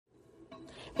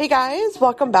Hey guys,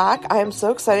 welcome back. I am so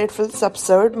excited for this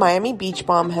episode. Miami Beach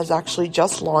Bum has actually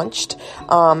just launched,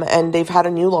 and they've had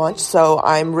a new launch, so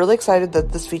I'm really excited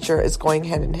that this feature is going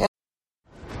hand in hand.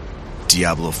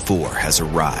 Diablo 4 has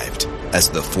arrived. As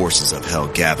the forces of hell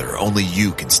gather, only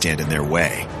you can stand in their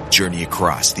way. Journey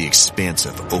across the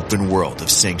expansive open world of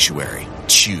Sanctuary.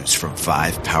 Choose from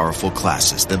 5 powerful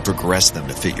classes, then progress them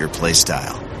to fit your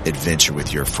playstyle. Adventure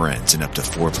with your friends in up to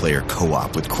 4-player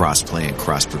co-op with cross-play and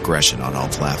cross-progression on all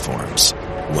platforms.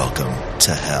 Welcome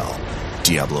to hell.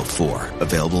 Diablo 4,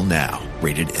 available now.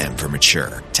 Rated M for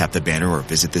mature. Tap the banner or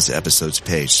visit this episode's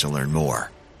page to learn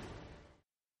more.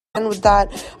 And with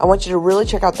that, I want you to really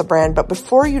check out the brand. But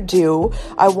before you do,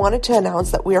 I wanted to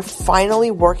announce that we are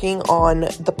finally working on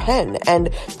the pen. And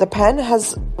the pen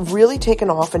has really taken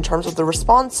off in terms of the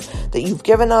response that you've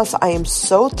given us. I am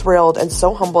so thrilled and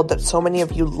so humbled that so many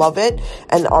of you love it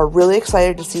and are really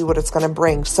excited to see what it's going to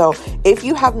bring. So if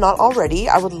you have not already,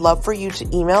 I would love for you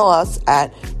to email us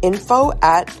at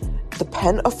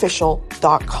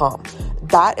info@thepenofficial.com.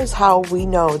 That is how we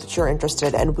know that you're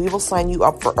interested, and we will sign you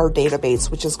up for our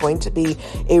database, which is going to be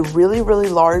a really, really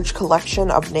large collection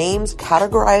of names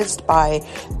categorized by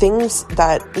things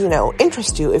that,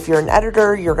 interest you. If you're an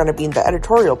editor, you're going to be in the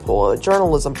editorial pool, a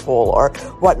journalism pool, or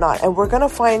whatnot. And we're going to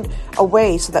find a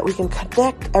way so that we can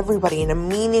connect everybody in a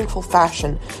meaningful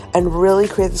fashion and really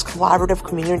create this collaborative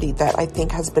community that I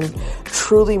think has been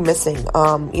truly missing,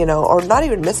 or not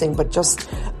even missing, but just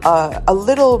a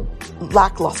little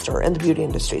lackluster in the beauty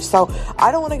industry. So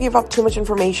I don't want to give up too much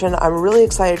information. I'm really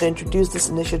excited to introduce this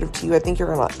initiative to you. I think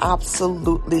you're going to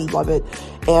absolutely love it.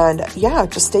 And yeah,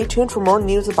 just stay tuned for more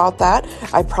news about that.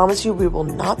 I promise you we will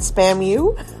not spam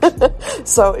you.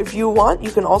 So if you want, you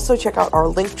can also check out our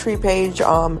Linktree page.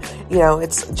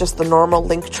 It's just the normal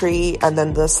Linktree and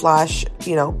then the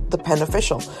 / the Pen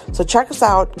Official. So check us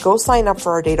out. Go sign up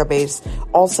for our database.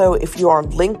 Also, if you are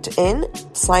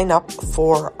LinkedIn, sign up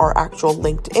for our actual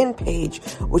LinkedIn page,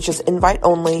 which is invite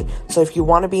only. So if you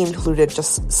want to be included,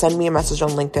 just send me a message on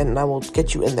LinkedIn and I will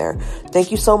get you in there.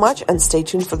 Thank you so much and stay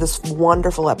tuned for this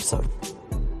wonderful episode.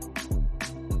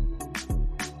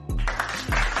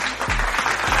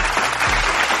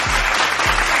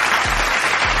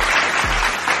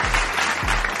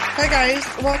 Hi guys,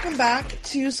 welcome back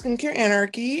to Skincare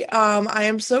Anarchy. I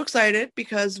am so excited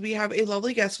because we have a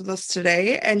lovely guest with us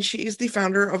today, and she is the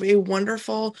founder of a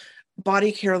wonderful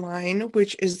body care line,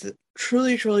 which is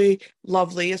truly, truly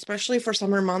lovely, especially for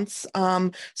summer months.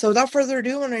 So without further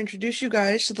ado, I want to introduce you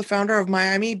guys to the founder of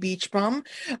Miami Beach Bum,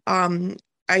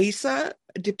 Aisa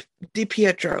Di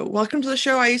Pietro. Welcome to the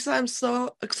show, Aisa. I'm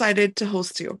so excited to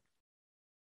host you.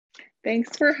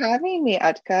 Thanks for having me,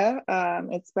 Etka.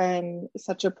 It's been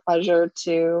such a pleasure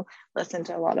to listen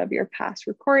to a lot of your past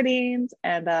recordings,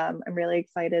 and I'm really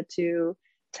excited to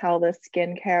tell the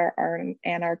Skincare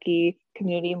Anarchy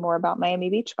community more about Miami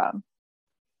Beach Bum.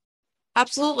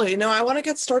 Absolutely. No, I want to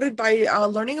get started by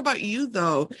learning about you,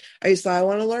 though, Aisa. I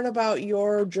want to learn about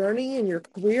your journey and your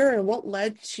career and what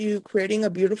led to creating a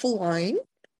beautiful line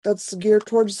that's geared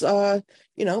towards,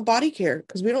 body care,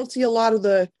 because we don't see a lot of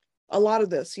this.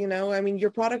 I mean,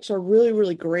 your products are really,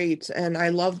 really great, and I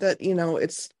love that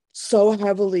it's so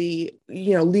heavily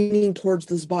leaning towards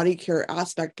this body care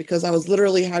aspect, because I was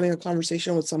literally having a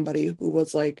conversation with somebody who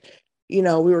was like, we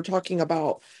were talking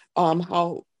about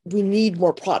how we need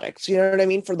more products, you know what I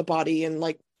mean, for the body, and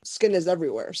like skin is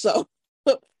everywhere. So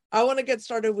I want to get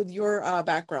started with your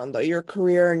background, though, your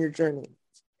career and your journey.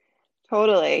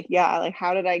 Totally. Yeah. Like,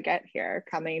 how did I get here?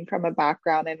 Coming from a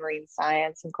background in marine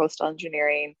science and coastal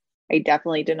engineering, I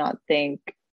definitely did not think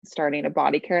starting a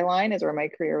body care line is where my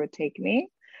career would take me.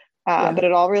 But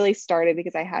it all really started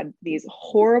because I had these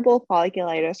horrible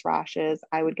folliculitis rashes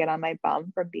I would get on my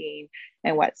bum from being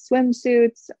in wet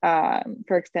swimsuits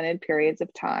for extended periods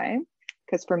of time.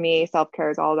 Because for me,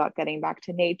 self-care is all about getting back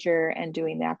to nature and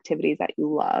doing the activities that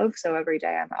you love. So every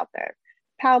day I'm out there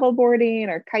paddle boarding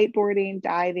or kiteboarding,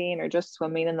 diving, or just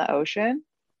swimming in the ocean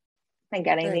and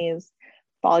getting these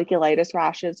folliculitis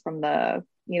rashes from the,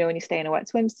 when you stay in a wet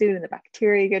swimsuit and the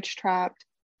bacteria gets trapped.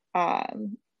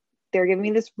 They're giving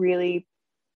me this really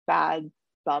bad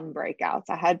bum breakouts.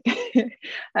 I had,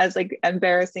 as like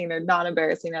embarrassing or not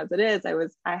embarrassing as it is,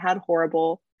 I had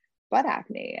horrible butt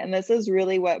acne. And this is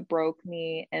really what broke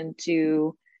me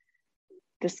into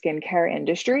the skincare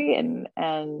industry and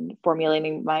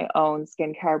formulating my own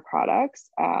skincare products.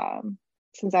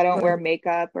 Since I don't wear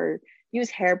makeup or use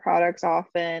hair products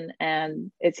often, and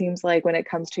it seems like when it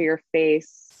comes to your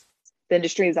face, the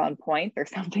industry is on point. There's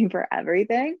something for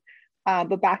everything.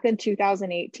 But back in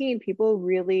 2018, people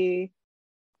really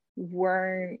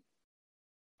weren't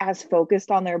as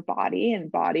focused on their body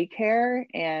and body care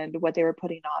and what they were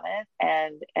putting on it,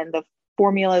 and the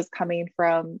formulas coming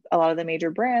from a lot of the major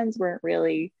brands weren't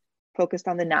really focused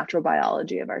on the natural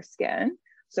biology of our skin.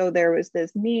 So there was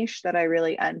this niche that I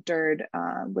really entered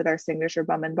with our signature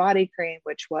bum and body cream,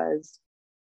 which was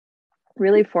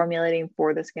really formulating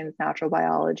for the skin's natural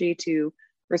biology to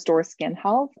restore skin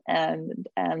health. And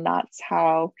that's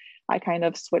how I kind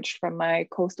of switched from my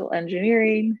coastal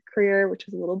engineering career, which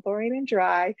was a little boring and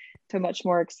dry, to much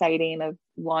more exciting of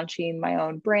launching my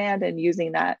own brand and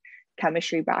using that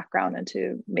chemistry background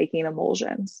into making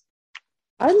emulsions.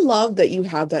 I love that you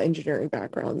have that engineering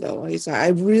background, though, Lisa. I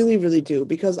really, really do,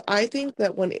 because I think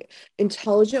that when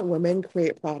intelligent women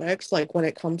create products, like when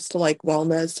it comes to like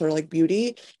wellness or like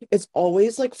beauty, it's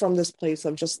always like from this place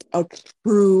of just a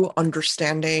true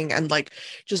understanding and like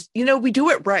just, we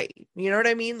do it right. You know what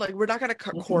I mean? Like we're not going to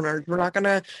cut Mhm. corners. We're not going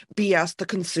to BS the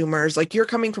consumers. Like you're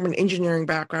coming from an engineering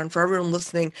background. For everyone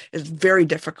listening, it's very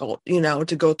difficult,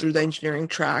 to go through the engineering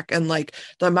track, and like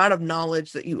the amount of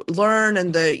knowledge that you learn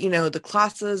and the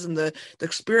classes and the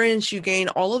experience you gain,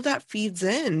 all of that feeds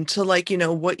in to like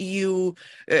what you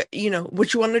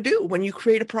want to do when you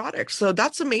create a product. So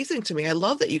that's amazing to me. I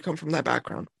love that you come from that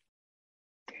background.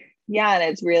 Yeah, and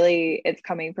it's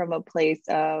coming from a place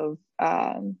of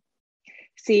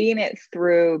seeing it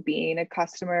through being a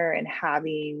customer and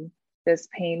having this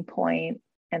pain point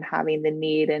and having the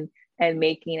need, and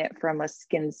making it from a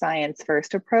skin science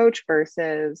first approach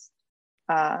versus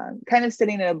kind of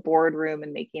sitting in a boardroom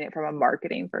and making it from a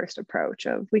marketing first approach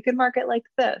of, we could market like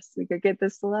this, we could get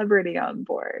this celebrity on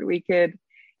board, we could,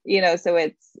 so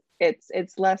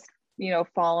it's less,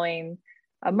 following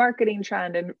a marketing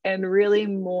trend, and really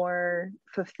more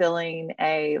fulfilling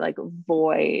a like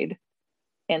void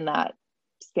in that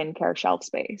skincare shelf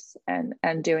space, and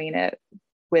doing it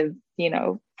with,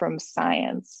 from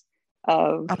science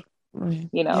of, Absolutely.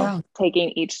 Yeah.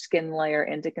 taking each skin layer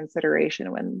into consideration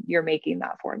when you're making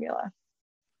that formula.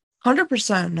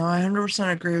 100%. No, I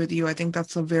 100% agree with you. I think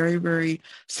that's a very, very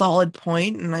solid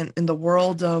point. And in the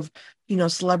world of,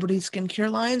 celebrity skincare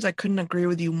lines, I couldn't agree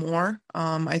with you more.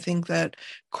 I think that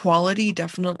quality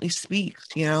definitely speaks.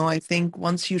 I think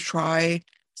once you try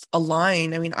a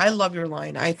line, I mean, I love your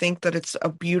line. I think that it's a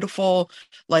beautiful,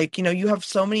 like, you have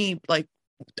so many, like,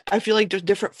 I feel like there's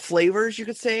different flavors you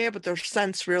could say, but there's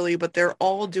scents really, but they're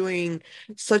all doing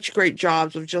such great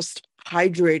jobs of just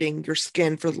hydrating your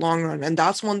skin for the long run. And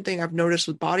that's one thing I've noticed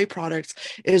with body products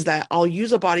is that I'll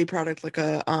use a body product like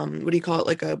a what do you call it?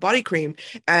 Like a body cream.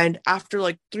 And after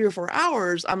like 3 or 4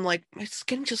 hours, I'm like, my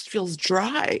skin just feels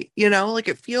dry, like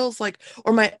it feels like,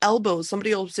 or my elbows,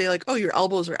 somebody will say like, oh, your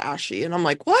elbows are ashy. And I'm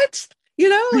like, what?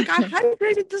 Like I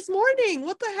hydrated this morning.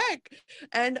 What the heck?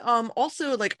 And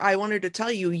also like I wanted to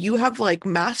tell you, you have like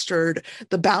mastered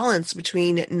the balance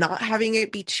between not having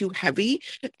it be too heavy,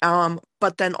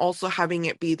 but then also having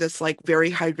it be this like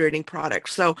very hydrating product.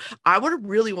 So I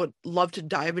would love to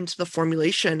dive into the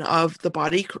formulation of the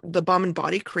Bum and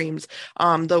Body creams.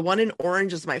 The one in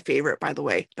orange is my favorite, by the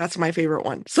way. That's my favorite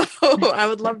one. So I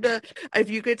would love to, if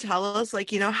you could tell us,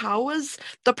 like, how was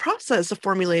the process of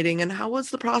formulating and how was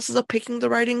the process of picking the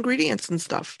right ingredients and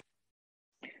stuff?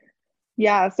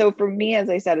 Yeah, so for me, as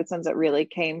I said, since it really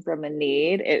came from a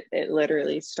need, it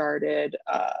literally started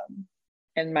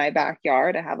in my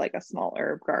backyard. I have like a small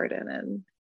herb garden, and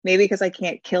maybe because I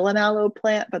can't kill an aloe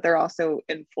plant, but they're also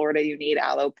in Florida, you need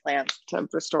aloe plants to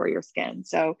restore your skin.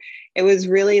 So it was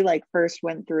really like first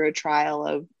went through a trial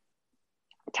of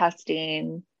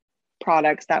testing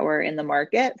products that were in the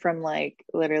market, from like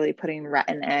literally putting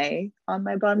retin A on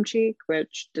my bum cheek,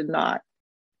 which did not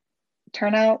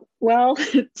turn out well,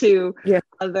 to Yeah.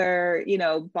 other,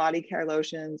 body care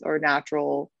lotions or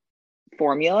natural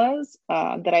formulas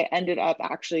that I ended up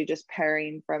actually just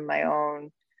pairing from my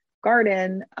own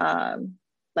garden,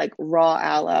 like raw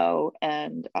aloe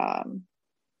and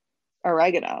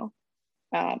oregano.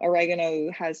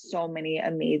 Oregano has so many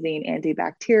amazing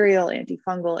antibacterial,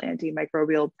 antifungal,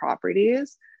 antimicrobial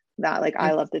properties that like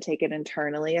I love to take it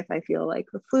internally if I feel like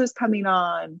the flu's coming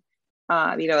on.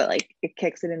 It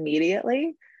kicks it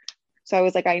immediately. So I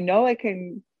was like, I know I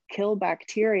can kill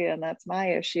bacteria, and that's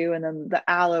my issue. And then the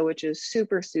aloe, which is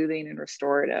super soothing and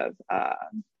restorative.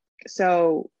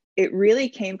 So it really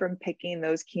came from picking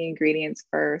those key ingredients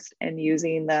first and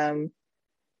using them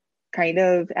kind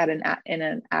of in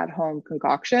an at-home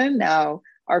concoction. Now,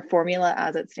 our formula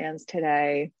as it stands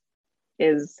today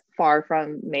is far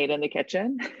from made in the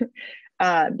kitchen,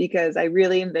 because I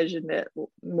really envisioned it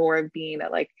more of being a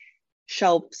like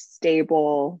shelf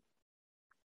stable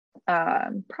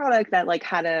product that like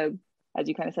had a, as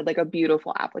you kind of said, like a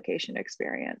beautiful application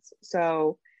experience.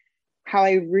 So how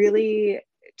I really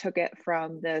took it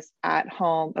from this at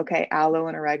home, okay, aloe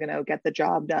and oregano get the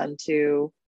job done,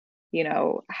 to,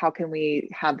 how can we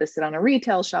have this sit on a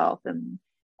retail shelf and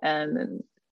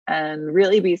and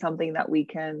really be something that we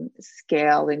can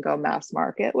scale and go mass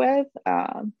market with.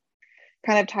 Kind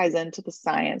of ties into the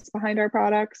science behind our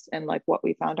products and like what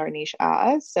we found our niche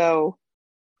as. So,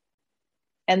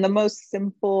 and the most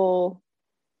simple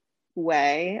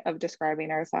way of describing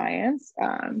our science,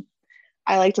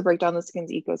 I like to break down the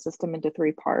skin's ecosystem into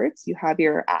three parts. You have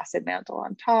your acid mantle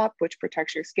on top, which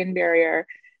protects your skin barrier,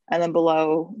 and then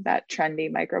below, that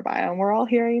trendy microbiome we're all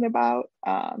hearing about.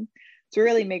 To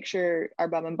really make sure our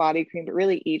bum and body cream, but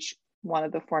really each one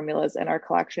of the formulas in our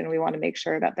collection, we want to make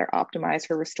sure that they're optimized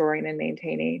for restoring and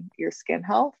maintaining your skin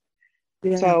health.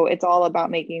 Yeah. So it's all about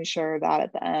making sure that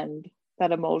at the end,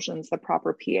 that emulsion's the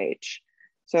proper pH.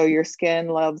 So your skin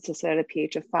loves to sit at a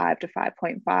pH of 5 to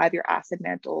 5.5. Your acid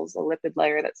mantle is a lipid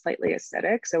layer that's slightly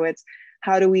acidic. So it's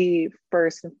how do we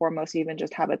first and foremost even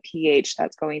just have a pH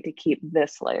that's going to keep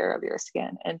this layer of your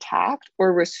skin intact,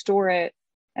 or restore it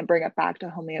and bring it back to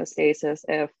homeostasis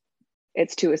if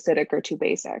it's too acidic or too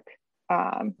basic.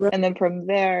 Right. And then from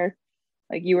there,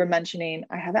 like you were mentioning,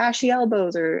 I have ashy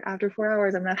elbows, or after 4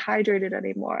 hours, I'm not hydrated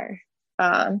anymore.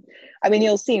 I mean,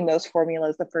 you'll see most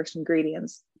formulas, the first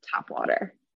ingredients, tap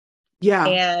water, Yeah.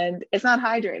 and it's not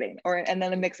hydrating, and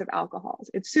then a mix of alcohols.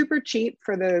 It's super cheap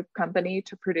for the company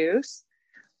to produce,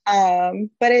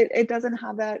 but it doesn't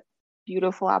have that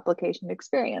beautiful application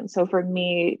experience. So for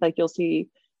me, like you'll see,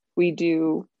 we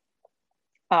do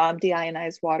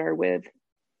deionized water with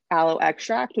aloe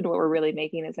extract, and what we're really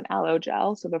making is an aloe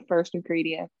gel. So the first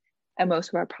ingredient and most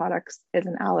of our products is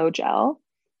an aloe gel.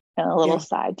 And a little Yeah.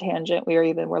 side tangent,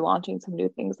 we're launching some new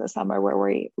things this summer where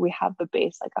we have the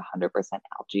base like 100%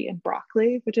 algae and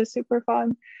broccoli, which is super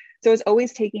fun. So it's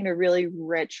always taking a really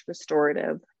rich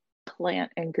restorative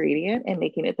plant ingredient and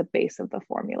making it the base of the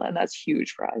formula, and that's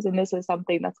huge for us. And this is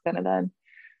something that's going to then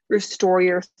restore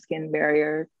your skin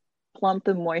barrier, plump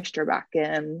the moisture back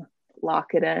in,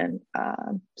 lock it in,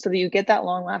 so that you get that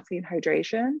long lasting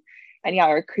hydration. And yeah,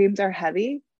 our creams are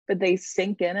heavy, but they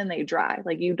sink in and they dry.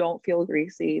 Like you don't feel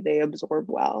greasy, they absorb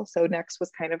well. So next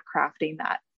was kind of crafting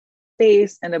that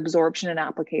base and absorption and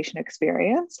application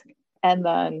experience. And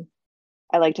then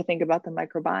I like to think about the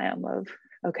microbiome of,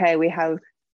 okay, we have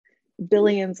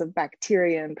billions of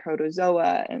bacteria and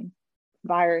protozoa and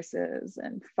viruses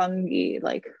and fungi,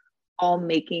 like all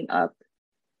making up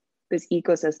this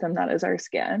ecosystem that is our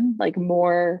skin, like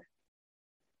more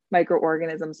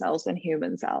microorganism cells than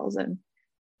human cells, and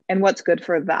what's good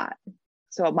for that.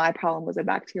 So my problem was a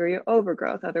bacteria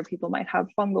overgrowth. Other people might have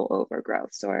fungal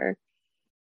overgrowths, or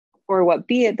what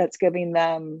be it that's giving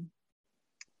them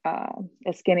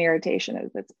a skin irritation.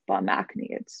 Is it's bum acne,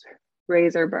 it's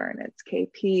razor burn, it's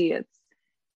KP, it's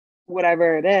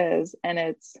whatever it is. And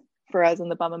it's, for us in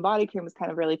the bum and body cream, is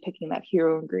kind of really picking that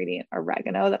hero ingredient,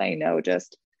 oregano, that I know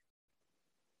just,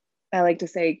 I like to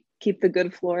say, keep the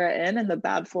good flora in and the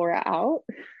bad flora out.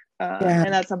 Yeah.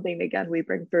 And that's something, again, we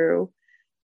bring through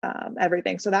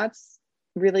everything. So that's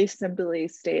really simply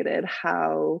stated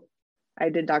how I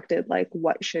deducted like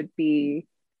what should be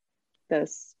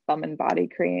this bum and body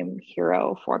cream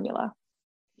hero formula.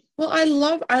 Well, I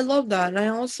love that. And I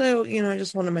also, I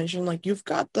just want to mention, like, you've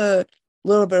got the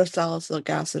little bit of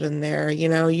salicylic acid in there,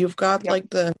 you've got Yep.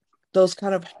 like those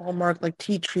kind of hallmark like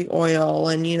tea tree oil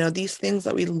and these things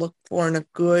that we look for in a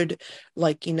good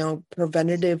like,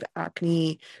 preventative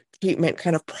acne treatment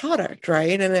kind of product,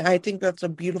 right? And I think that's a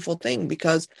beautiful thing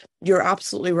because you're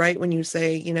absolutely right when you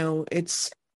say, it's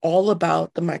all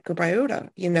about the microbiota,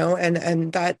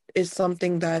 and that is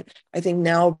something that I think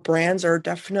now brands are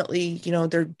definitely,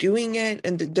 they're doing it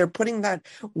and they're putting that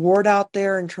word out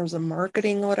there in terms of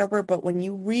marketing or whatever. But when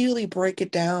you really break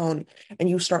it down and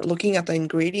you start looking at the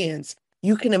ingredients,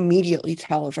 you can immediately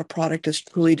tell if a product is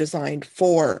truly designed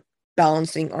for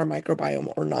balancing our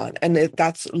microbiome or not. And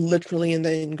that's literally in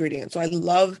the ingredients. So I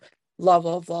love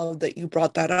that you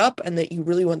brought that up and that you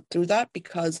really went through that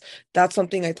because that's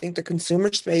something I think the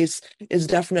consumer space is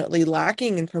definitely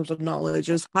lacking in terms of knowledge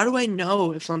is how do I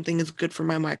know if something is good for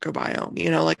my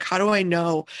microbiome? Like how do I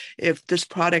know if this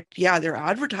product, yeah, they're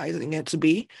advertising it to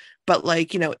be, but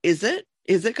like, is it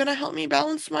going to help me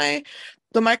balance the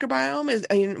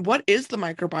microbiome? What is the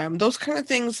microbiome? Those kind of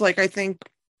things, like I think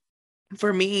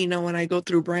for me, when I go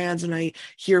through brands and I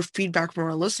hear feedback from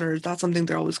our listeners, that's something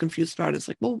they're always confused about. It's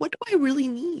like, well, what do I really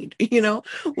need?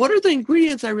 What are the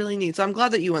ingredients I really need? So I'm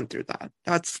glad that you went through that.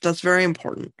 That's very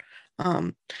important.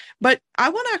 Um, but I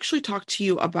want to actually talk to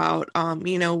you about,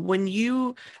 when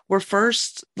you were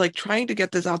first like trying to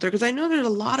get this out there, because I know there's a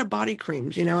lot of body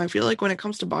creams, I feel like when it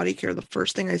comes to body care, the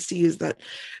first thing I see is that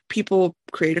people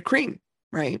create a cream,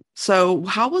 right? So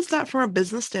how was that from a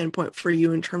business standpoint for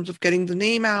you in terms of getting the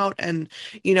name out and,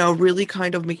 really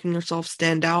kind of making yourself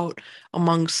stand out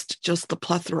amongst just the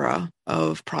plethora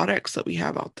of products that we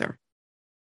have out there?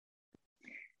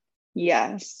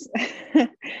 Yes.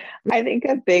 I think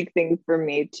a big thing for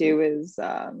me too is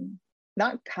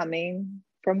not coming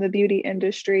from the beauty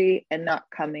industry and not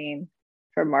coming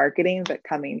from marketing, but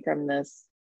coming from this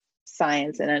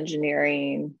science and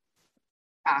engineering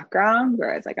background.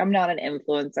 Whereas like I'm not an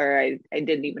influencer. I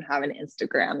didn't even have an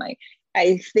Instagram.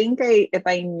 I think if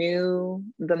I knew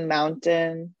the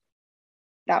mountain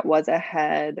that was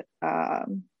ahead,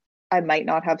 I might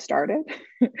not have started.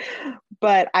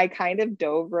 But I kind of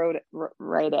dove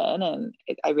right in, and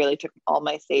I really took all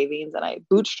my savings and I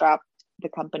bootstrapped the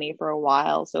company for a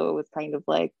while. So it was kind of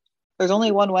like there's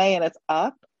only one way, and it's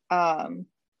up. I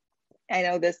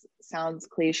know this sounds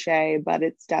cliche, but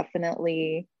it's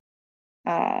definitely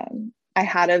I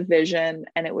had a vision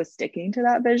and it was sticking to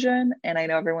that vision. And I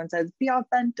know everyone says be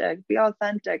authentic,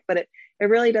 but it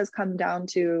really does come down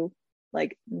to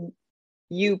like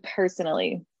you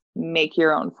personally make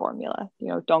your own formula.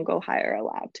 Don't go hire a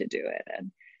lab to do it,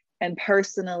 and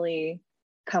personally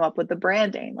come up with the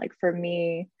branding. Like for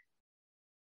me,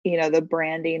 the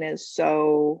branding is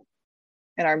so,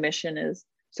 and our mission is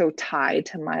so tied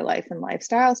to my life and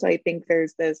lifestyle. So I think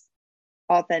there's this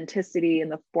authenticity in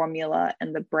the formula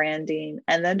and the branding,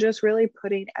 and then just really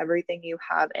putting everything you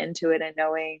have into it and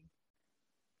knowing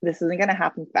this isn't going to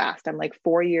happen fast. I'm like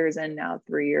 4 years in now,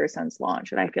 3 years since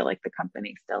launch, and I feel like the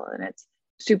company's still in its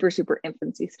super, super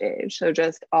infancy stage. So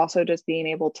just being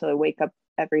able to wake up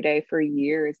every day for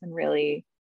years and really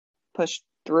push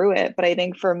through it. But I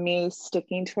think for me,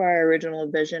 sticking to our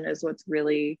original vision is what's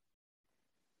really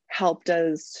helped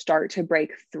us start to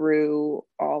break through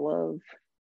all of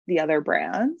the other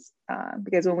brands.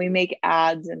 Because when we make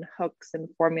ads and hooks and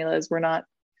formulas, we're not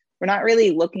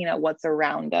really looking at what's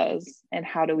around us and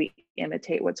how do we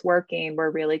imitate what's working.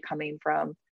 We're really coming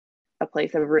from a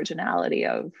place of originality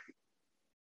of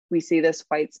we see this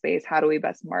white space, how do we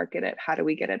best market it, how do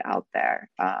we get it out there.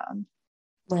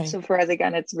 Right. So for us,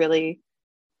 again, it's really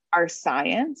our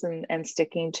science and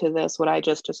sticking to this, what I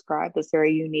just described, this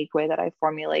very unique way that I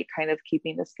formulate, kind of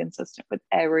keeping this consistent with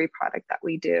every product that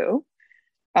we do,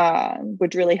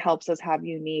 which really helps us have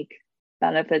unique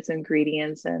benefits,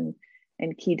 ingredients, and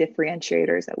key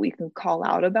differentiators that we can call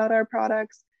out about our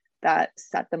products that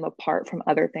set them apart from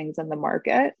other things in the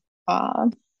market.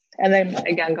 And then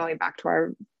again, going back to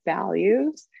our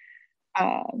values,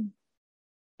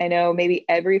 I know maybe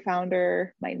every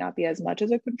founder might not be as much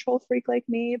as a control freak like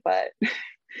me, but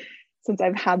since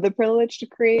I've had the privilege to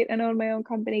create and own my own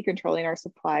company, controlling our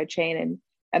supply chain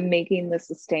and making the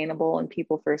sustainable and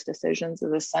people first decisions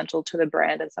is essential to the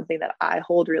brand and something that I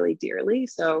hold really dearly.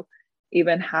 So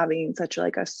even having such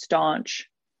like a staunch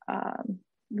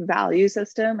value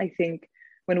system, I think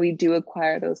when we do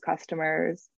acquire those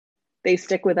customers, they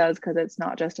stick with us because it's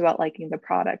not just about liking the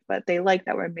product, but they like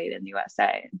that we're made in the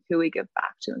USA and who we give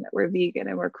back to, and that we're vegan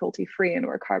and we're cruelty free and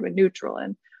we're carbon neutral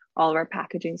and all of our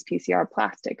packaging is PCR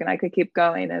plastic. And I could keep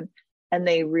going, and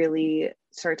they really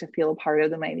start to feel a part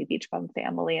of the Miami Beach Bum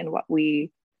family and what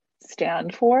we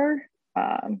stand for.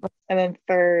 And then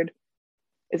third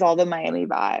is all the Miami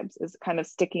vibes, is kind of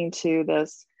sticking to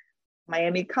this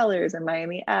Miami colors and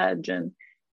Miami edge,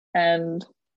 and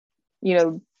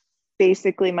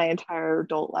basically my entire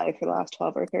adult life for the last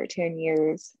 12 or 13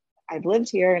 years, I've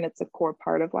lived here, and it's a core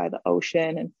part of why the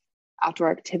ocean and outdoor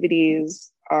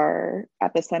activities are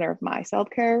at the center of my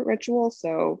self-care ritual.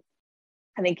 So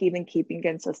I think even keeping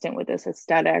consistent with this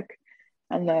aesthetic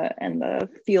and the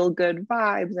feel good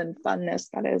vibes and funness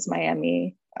that is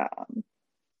Miami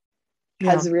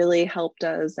Yeah. has really helped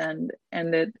us, and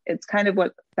it's kind of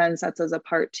what then sets us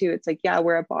apart too. It's like, yeah,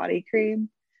 we're a body cream,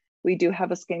 we do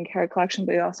have a skincare collection,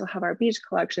 but we also have our beach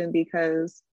collection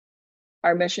because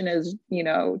our mission is,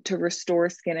 to restore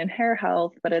skin and hair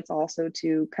health, but it's also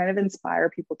to kind of inspire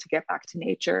people to get back to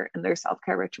nature and their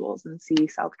self-care rituals and see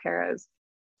self-care as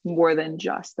more than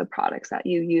just the products that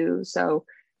you use. So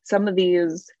some of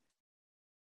these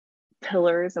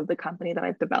pillars of the company that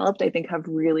I've developed, I think have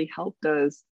really helped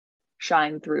us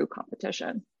shine through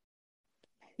competition.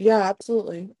 Yeah,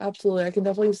 absolutely. Absolutely. I can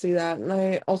definitely see that. And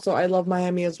I love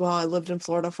Miami as well. I lived in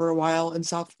Florida for a while, in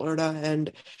South Florida,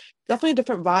 and definitely a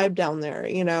different vibe down there.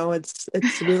 It's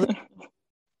really,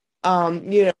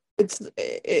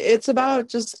 It's about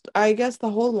just, I guess, the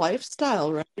whole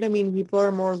lifestyle, right? I mean, people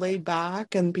are more laid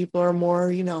back and people are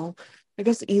more, I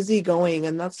guess easygoing.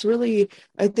 And that's really,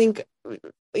 I think,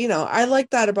 I like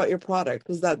that about your product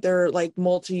is that they're like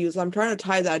multi-use. I'm trying to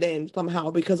tie that in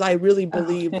somehow because I really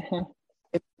believe Oh.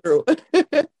 it's true.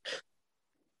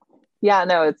 Yeah,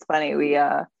 no, it's funny.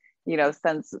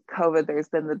 Since COVID, there's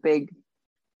been the big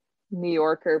New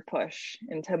Yorker push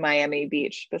into Miami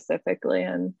Beach specifically.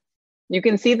 And you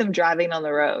can see them driving on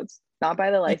the roads, not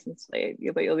by the license plate,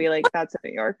 but you'll be like, that's a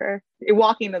New Yorker. You're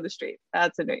walking down the street,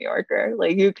 that's a New Yorker.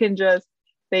 Like you can just,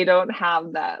 they don't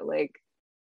have that, like,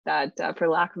 that for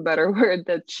lack of a better word,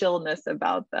 the chillness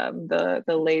about them, the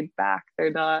laid back.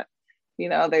 They're not,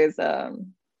 there's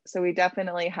so we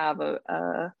definitely have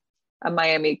a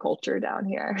Miami culture down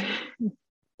here.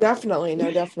 Definitely,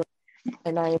 no, definitely.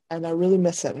 And I really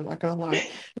miss it, I'm not gonna lie.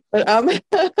 But You'll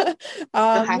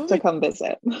have to moving, come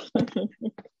visit.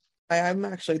 I'm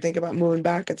actually thinking about moving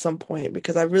back at some point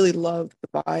because I really love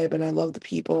the vibe and I love the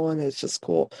people and it's just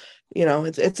cool.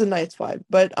 It's a nice vibe.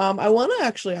 But I want to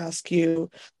actually ask you,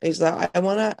 Lisa, I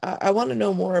want to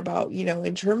know more about,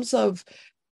 in terms of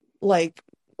like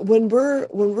when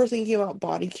we're thinking about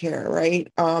body care, right?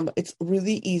 It's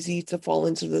really easy to fall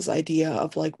into this idea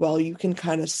of like, well, you can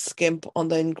kind of skimp on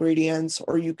the ingredients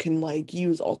or you can like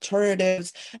use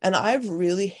alternatives. And I've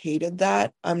really hated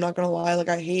that. I'm not gonna lie, like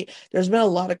there's been a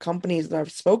lot of companies that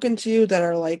I've spoken to that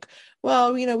are like,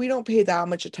 well, we don't pay that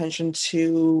much attention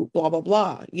to blah blah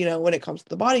blah, when it comes to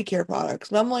the body care products.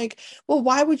 And I'm like, well,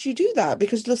 why would you do that?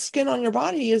 Because the skin on your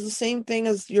body is the same thing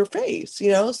as your face.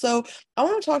 So I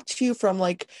want to talk to you from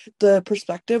like the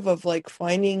perspective of like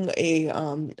finding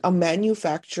a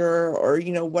manufacturer or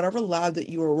whatever lab that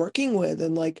you were working with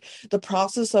and like the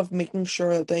process of making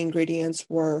sure that the ingredients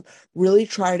were really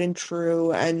tried and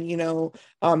true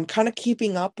and kind of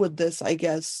keeping up with this, I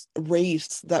guess,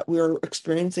 race that we're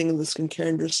experiencing in the skincare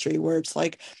industry where it's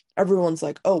like everyone's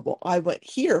like, oh, well, I went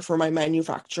here for my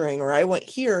manufacturing or I went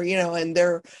here, and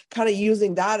they're kind of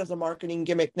using that as a marketing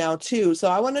gimmick now too. So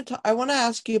I want to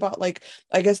ask you about like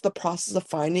I guess the process of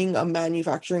finding a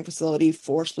manufacturing facility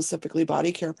for specifically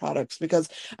body care products because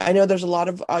I know there's a lot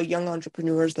of young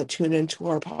entrepreneurs that tune into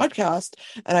our podcast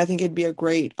and I think it'd be a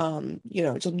great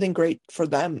something great for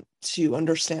them to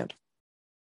understand.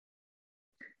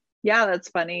 Yeah, that's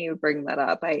funny you bring that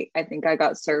up. I think I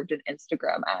got served an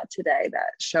Instagram ad today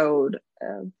that showed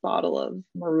a bottle of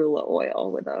marula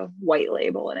oil with a white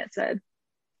label and it said,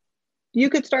 you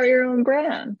could start your own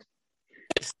brand.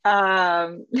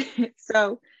 Um,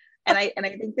 so and I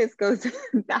think this goes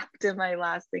back to my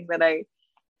last thing that I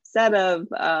said of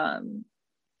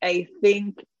I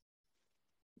think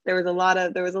there was a lot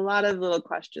of little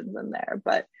questions in there,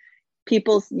 but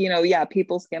people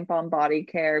skimp on body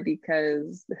care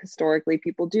because historically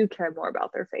people do care more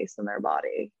about their face than their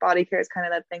body care is kind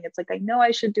of that thing. It's like I know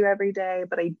I should do every day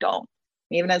but I don't.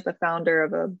 Even as the founder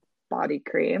of a body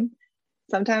cream,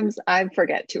 sometimes I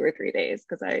forget 2 or 3 days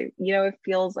because it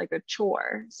feels like a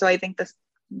chore. So I think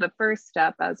the first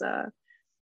step as an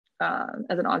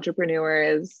entrepreneur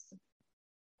is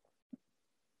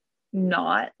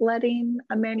not letting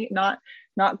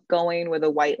not going with a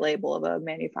white label of a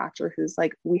manufacturer who's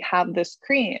like, we have this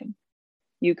cream,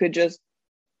 you could just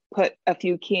put a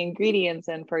few key ingredients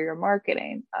in for your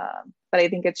marketing. But I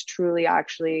think it's truly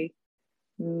actually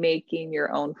making your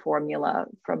own formula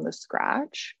from the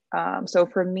scratch. So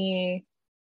for me,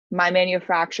 my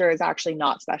manufacturer is actually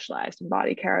not specialized in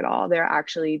body care at all. They're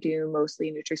actually do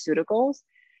mostly nutraceuticals.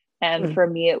 And Mm, for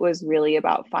me, it was really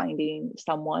about finding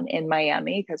someone in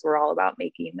Miami because we're all about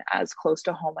making as close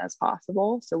to home as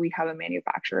possible. So we have a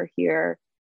manufacturer here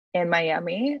in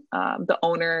Miami. The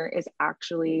owner is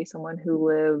actually someone who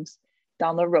lives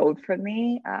down the road from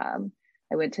me.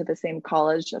 I went to the same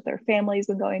college that their family's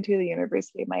been going to, the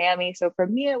University of Miami. So for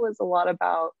me, it was a lot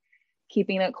about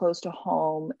keeping it close to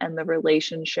home and the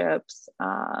relationships,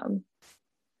 and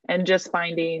just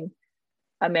finding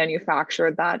a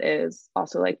manufacturer that is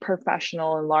also like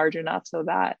professional and large enough so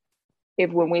that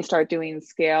if when we start doing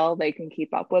scale, they can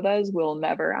keep up with us, we'll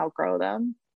never outgrow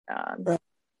them. Um, right.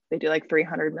 they do like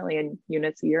 300 million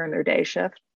units a year in their day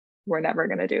shift. We're never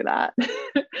going to do that.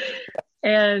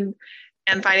 and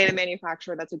and finding a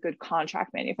manufacturer that's a good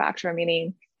contract manufacturer,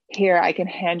 meaning here I can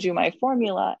hand you my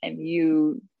formula and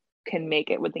you can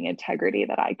make it with the integrity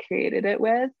that I created it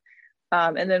with.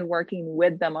 And then working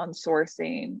with them on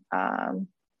sourcing, and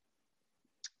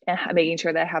making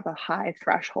sure they have a high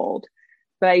threshold.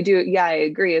 But I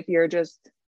agree.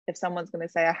 If someone's going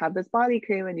to say, I have this body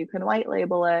cream and you can white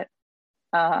label it,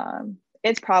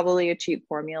 it's probably a cheap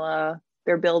formula.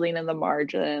 They're building in the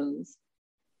margins.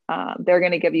 They're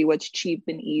going to give you what's cheap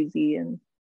and easy and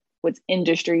what's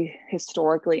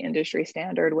historically industry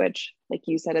standard, which, like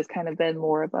you said, has kind of been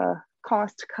more of a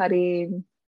cost cutting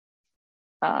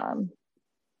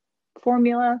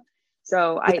formula.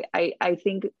 So I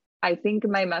think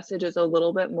my message is a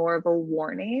little bit more of a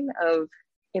warning of,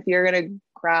 if you're going to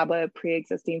grab a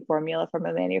pre-existing formula from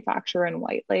a manufacturer and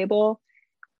white label,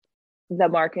 the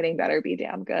marketing better be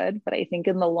damn good. But I think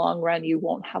in the long run, you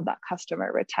won't have that customer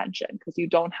retention because you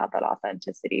don't have that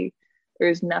authenticity.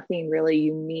 There's nothing really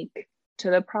unique to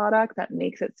the product that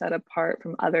makes it set apart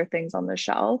from other things on the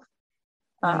shelf.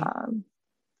 Right.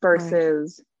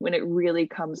 Versus when it really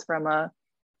comes from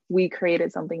we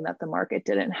created something that the market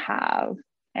didn't have,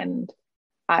 and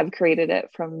I've created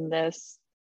it from this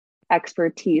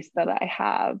expertise that I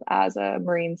have as a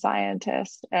marine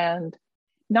scientist, and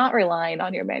not relying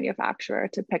on your manufacturer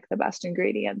to pick the best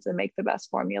ingredients and make the best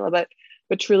formula,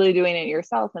 but truly doing it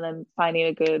yourself, and then finding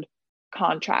a good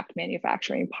contract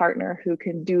manufacturing partner who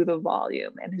can do the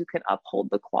volume and who can uphold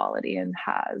the quality and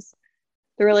has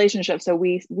the relationship. So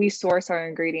we source our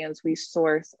ingredients, we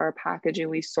source our packaging,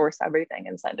 we source everything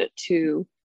and send it to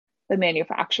the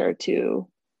manufacturer to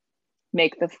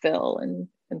make the fill and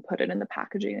put it in the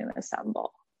packaging and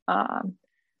assemble.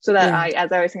 So that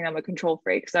as I was saying, I'm a control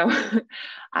freak. So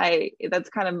that's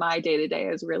kind of my day to day,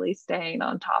 is really staying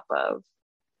on top of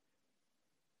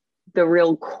the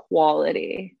real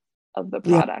quality of the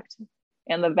product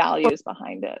and the values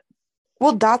behind it.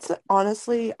 Well, that's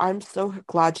honestly, I'm so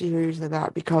glad to hear you say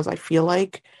that, because I feel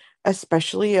like,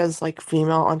 especially as like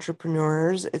female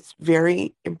entrepreneurs, it's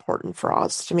very important for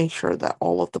us to make sure that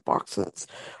all of the boxes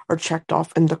are checked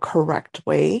off in the correct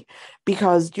way,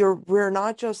 because we're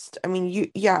not just, I mean,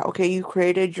 yeah, okay, you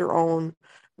created your own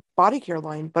body care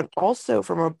line, but also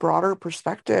from a broader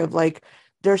perspective, like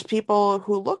there's people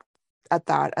who look at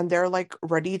that and they're like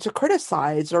ready to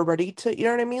criticize or ready to, you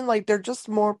know what I mean? Like they're just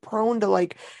more prone to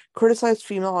like criticize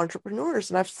female entrepreneurs.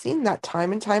 And I've seen that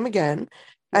time and time again.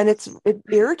 And it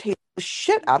irritates the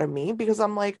shit out of me, because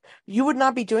I'm like, you would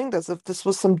not be doing this if this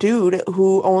was some dude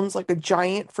who owns like a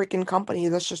giant freaking company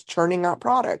that's just churning out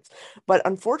products. But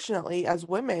unfortunately, as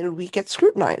women, we get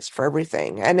scrutinized for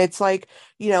everything. And it's like,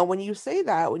 when you say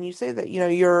that,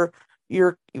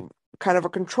 you're kind of a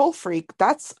control freak,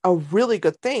 that's a really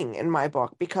good thing in my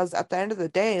book, because at the end of the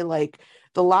day, like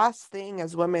the last thing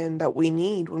as women that we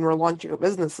need when we're launching a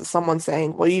business is someone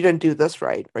saying, well, you didn't do this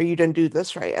right, or you didn't do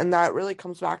this right. And that really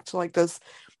comes back to like this,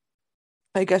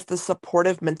 I guess, the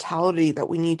supportive mentality that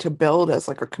we need to build as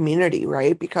like a community,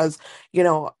 right? Because,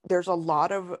 there's a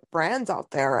lot of brands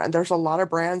out there, and there's a lot of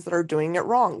brands that are doing it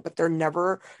wrong, but they're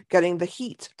never getting the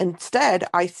heat. Instead,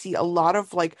 I see a lot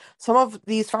of like, some of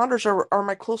these founders are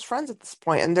my close friends at this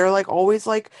point, and they're like always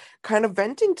like kind of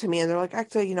venting to me, and they're like,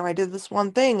 actually, I did this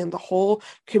one thing, and the whole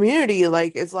community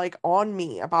like is like on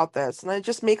me about this. And it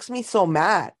just makes me so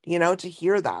mad, to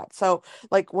hear that. So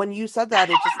like when you said that,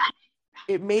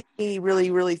 it made me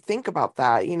really, really think about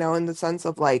that, in the sense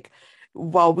of like,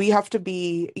 well, we have to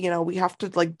be, we have to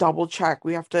like double check.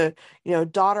 We have to,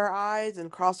 dot our I's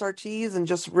and cross our T's and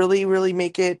just really, really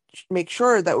make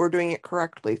sure that we're doing it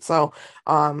correctly. So,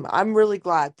 I'm really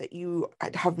glad that you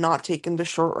have not taken the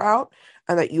short route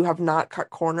and that you have not cut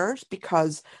corners,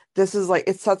 because this is like,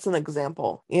 it sets an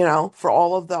example, for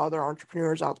all of the other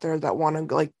entrepreneurs out there that want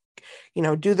to like,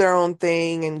 do their own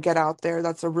thing and get out there.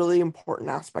 That's a really important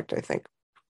aspect, I think.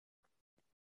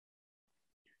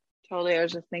 Totally. I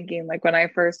was just thinking, like, when I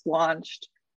first launched,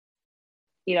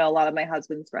 a lot of my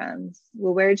husband's friends,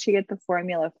 well, where did she get the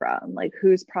formula from? Like,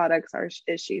 whose products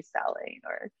is she selling?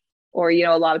 Or,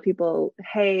 a lot of people,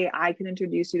 hey, I can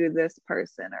introduce you to this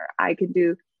person, or I could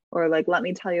do, or like, let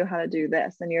me tell you how to do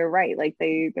this. And you're right. Like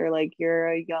they're like,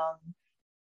 you're a young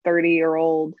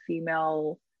 30-year-old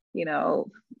female,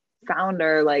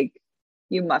 founder, like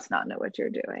you must not know what you're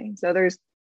doing. So there's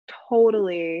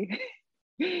totally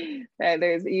you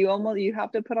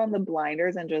have to put on the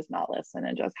blinders and just not listen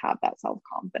and just have that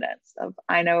self-confidence of,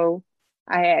 I know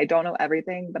I don't know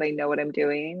everything, but I know what I'm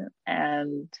doing.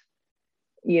 And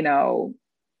you know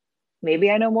maybe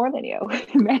I know more than you.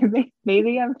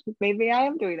 maybe I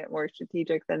am doing it more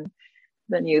strategic than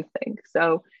you think.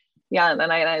 So yeah,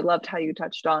 and I loved how you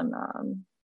touched on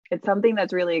it's something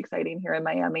that's really exciting here in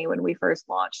Miami. When we first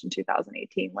launched in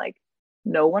 2018, like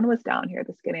no one was down here.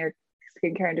 The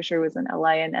skincare industry was in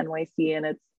LA and NYC,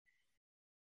 and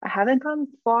I haven't gone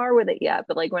far with it yet,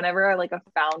 but like whenever like a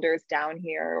founder's down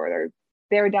here, or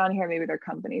they're down here, maybe their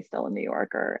company's still in New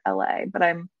York or LA, but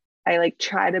I like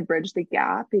try to bridge the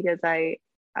gap because I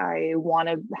want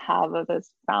to have this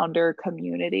founder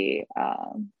community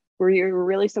where you're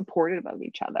really supportive of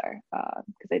each other,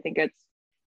 because I think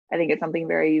I think it's something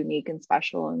very unique and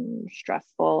special and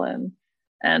stressful, and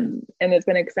it's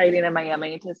been exciting in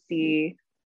Miami to see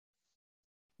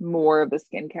more of the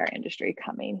skincare industry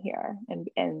coming here,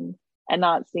 and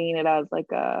not seeing it as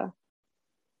like a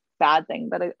bad thing,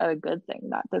 but a good thing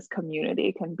that this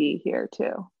community can be here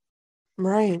too.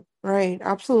 Right, right.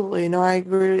 Absolutely. No, I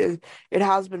agree. It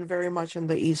has been very much in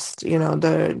the east,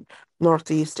 the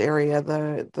northeast area,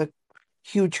 the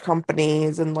huge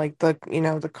companies and like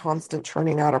the constant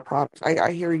churning out of products.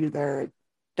 I hear you there.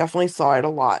 Definitely saw it a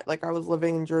lot. Like I was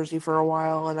living in Jersey for a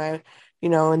while and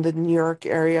in the New York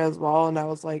area as well, and I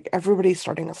was like, everybody's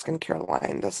starting a skincare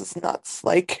line. This is nuts.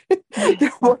 Like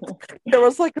there was there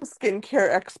was like a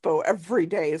skincare expo every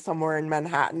day somewhere in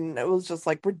Manhattan. It was just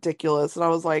like ridiculous. And I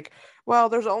was like, well,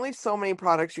 there's only so many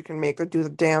products you can make that do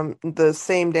the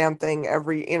same damn thing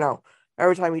every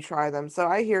time you try them. So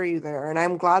I hear you there, and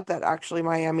I'm glad that actually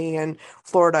Miami and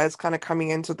Florida is kind of coming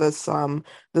into this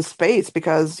space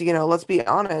because, let's be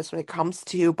honest, when it comes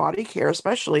to body care,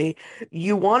 especially,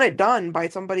 you want it done by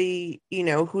somebody,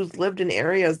 who's lived in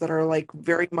areas that are like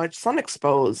very much sun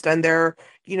exposed, and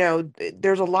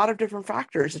there's a lot of different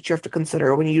factors that you have to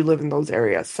consider when you live in those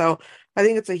areas. So I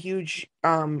think it's a huge,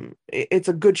 it's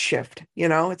a good shift,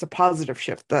 it's a positive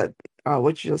shift that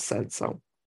what you just said. So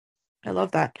I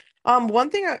love that. One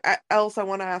thing else I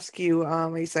want to ask you,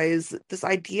 Lisa, is this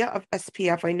idea of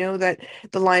SPF. I know that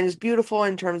the line is beautiful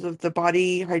in terms of the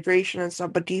body hydration and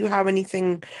stuff, but do you have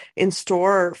anything in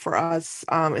store for us,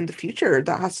 in the future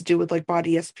that has to do with like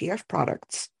body SPF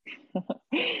products?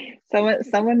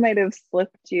 Someone might have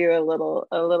slipped you a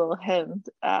little hint.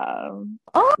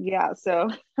 Oh, Yeah,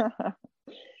 so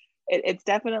it's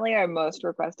definitely our most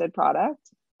requested product.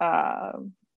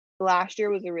 Um, Last year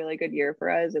was a really good year for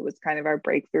us. It was kind of our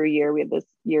breakthrough year. We had this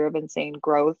year of insane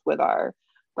growth with our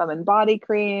lemon body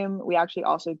cream. We actually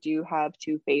also do have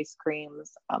two face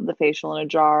creams, the facial in a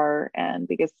jar, and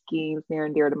biggest schemes near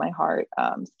and dear to my heart,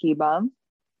 Ski Bum.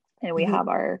 And we mhm. have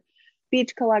our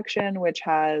beach collection, which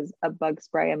has a bug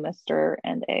spray, a mister,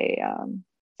 and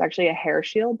it's actually a hair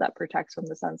shield that protects from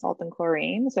the sun, salt, and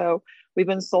chlorine. So we've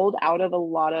been sold out of a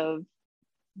lot of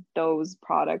those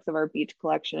products of our beach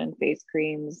collection and face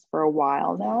creams for a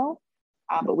while now.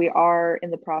 But we are in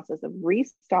the process of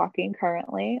restocking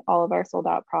currently. All of our sold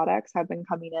out products have been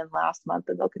coming in last month,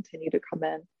 and they'll continue to come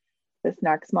in this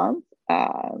next month.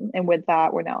 And with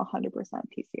that, we're now 100%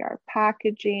 PCR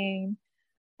packaging.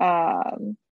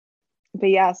 Um, but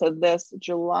yeah, so this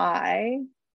July,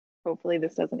 hopefully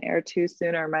this doesn't air too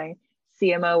soon, or my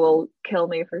CMO will kill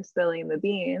me for spilling the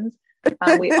beans.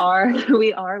 We are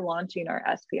we are launching our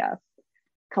SPF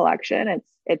collection.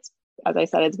 It's as I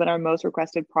said, it's been our most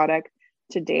requested product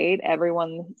to date.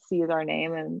 Everyone sees our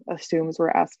name and assumes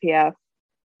we're SPF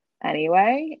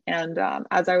anyway. And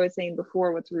as I was saying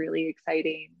before, what's really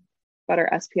exciting about our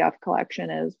SPF collection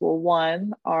is, well,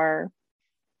 one, our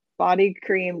body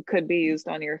cream could be used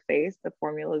on your face. The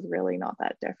formula is really not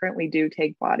that different. We do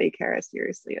take body care as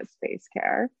seriously as face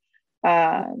care.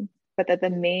 But that the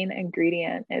main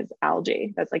ingredient is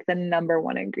algae. That's like the number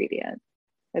one ingredient.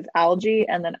 It's algae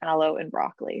and then aloe and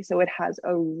broccoli. So it has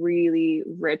a really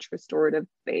rich restorative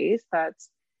base that's,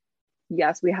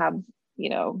 yes, we have,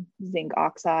 zinc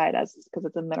oxide as because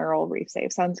it's a mineral reef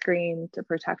safe sunscreen to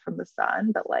protect from the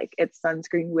sun, but like it's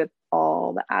sunscreen with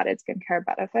all the added skincare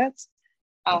benefits.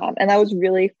 And that was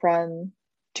really fun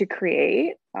to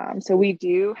create. So we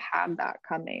do have that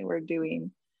coming. We're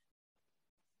doing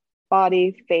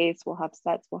body, face, we'll have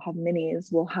sets, we'll have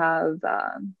minis, we'll have,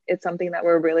 it's something that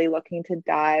we're really looking to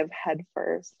dive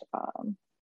headfirst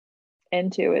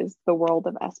into, is the world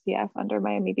of SPF under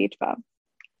Miami Beach Bum.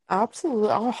 Absolutely.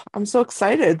 Oh, I'm so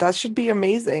excited. That should be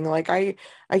amazing. Like I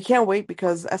can't wait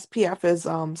because SPF is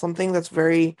something that's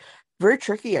very very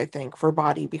tricky, I think, for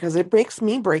body because it makes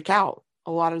me break out.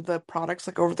 A lot of the products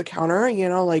like over the counter,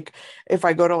 like if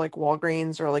I go to like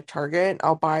Walgreens or like Target,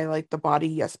 I'll buy like the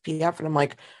body SPF and I'm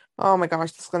like, "Oh my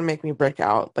gosh, this is going to make me break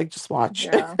out." Like just watch.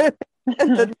 Yeah.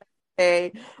 And then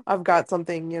hey, I've got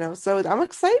something, so I'm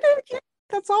excited. Yeah,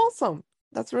 that's awesome.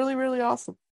 That's really really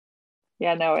awesome.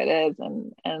 Yeah, no, it is.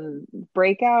 And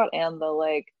breakout and the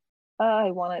like, I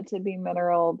want it to be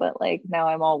mineral, but like now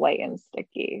I'm all white and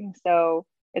sticky. So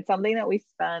it's something that we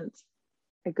spent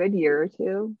a good year or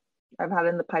two. I've had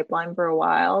in the pipeline for a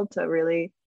while to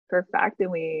really perfect,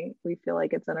 and we feel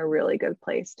like it's in a really good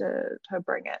place to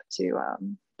bring it to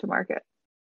market.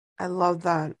 I love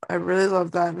that. I really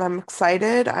love that. And I'm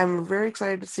excited. I'm very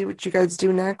excited to see what you guys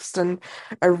do next. And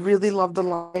I really love the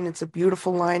line. It's a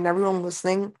beautiful line. Everyone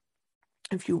listening,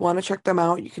 if you want to check them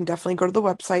out, you can definitely go to the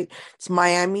website. It's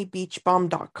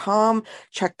miamibeachbum.com.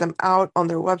 Check them out on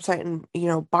their website and,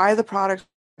 buy the products.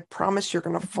 promise you're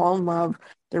gonna fall in love.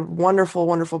 They're wonderful,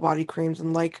 wonderful body creams,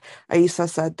 and like Aisa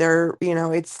said, they're,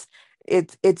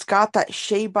 it's got that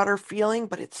shea butter feeling,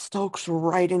 but it soaks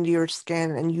right into your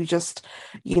skin, and you just,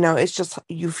 it's just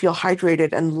you feel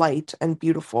hydrated and light and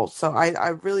beautiful. So I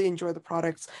really enjoy the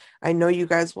products. I know you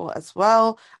guys will as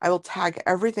well. I will tag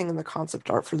everything in the concept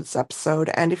art for this episode,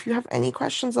 and if you have any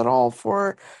questions at all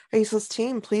for Aisa's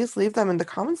team, please leave them in the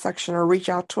comment section or reach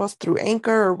out to us through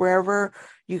Anchor or wherever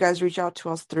you guys reach out to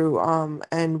us through,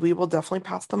 and we will definitely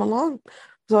pass them along.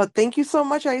 So thank you so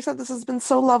much, Aisa. This has been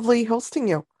so lovely hosting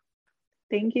you.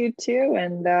 Thank you too,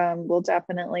 and we'll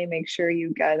definitely make sure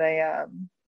you get a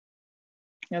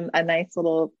nice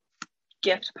little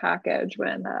gift package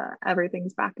when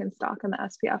everything's back in stock and the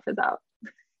SPF is out.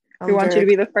 We I'm want you very to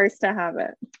be the first to have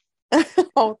it.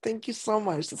 Oh, thank you so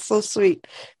much. It's so sweet.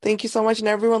 Thank you so much. And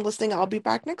everyone listening, I'll be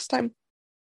back next time.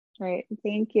 All right.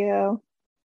 Thank you.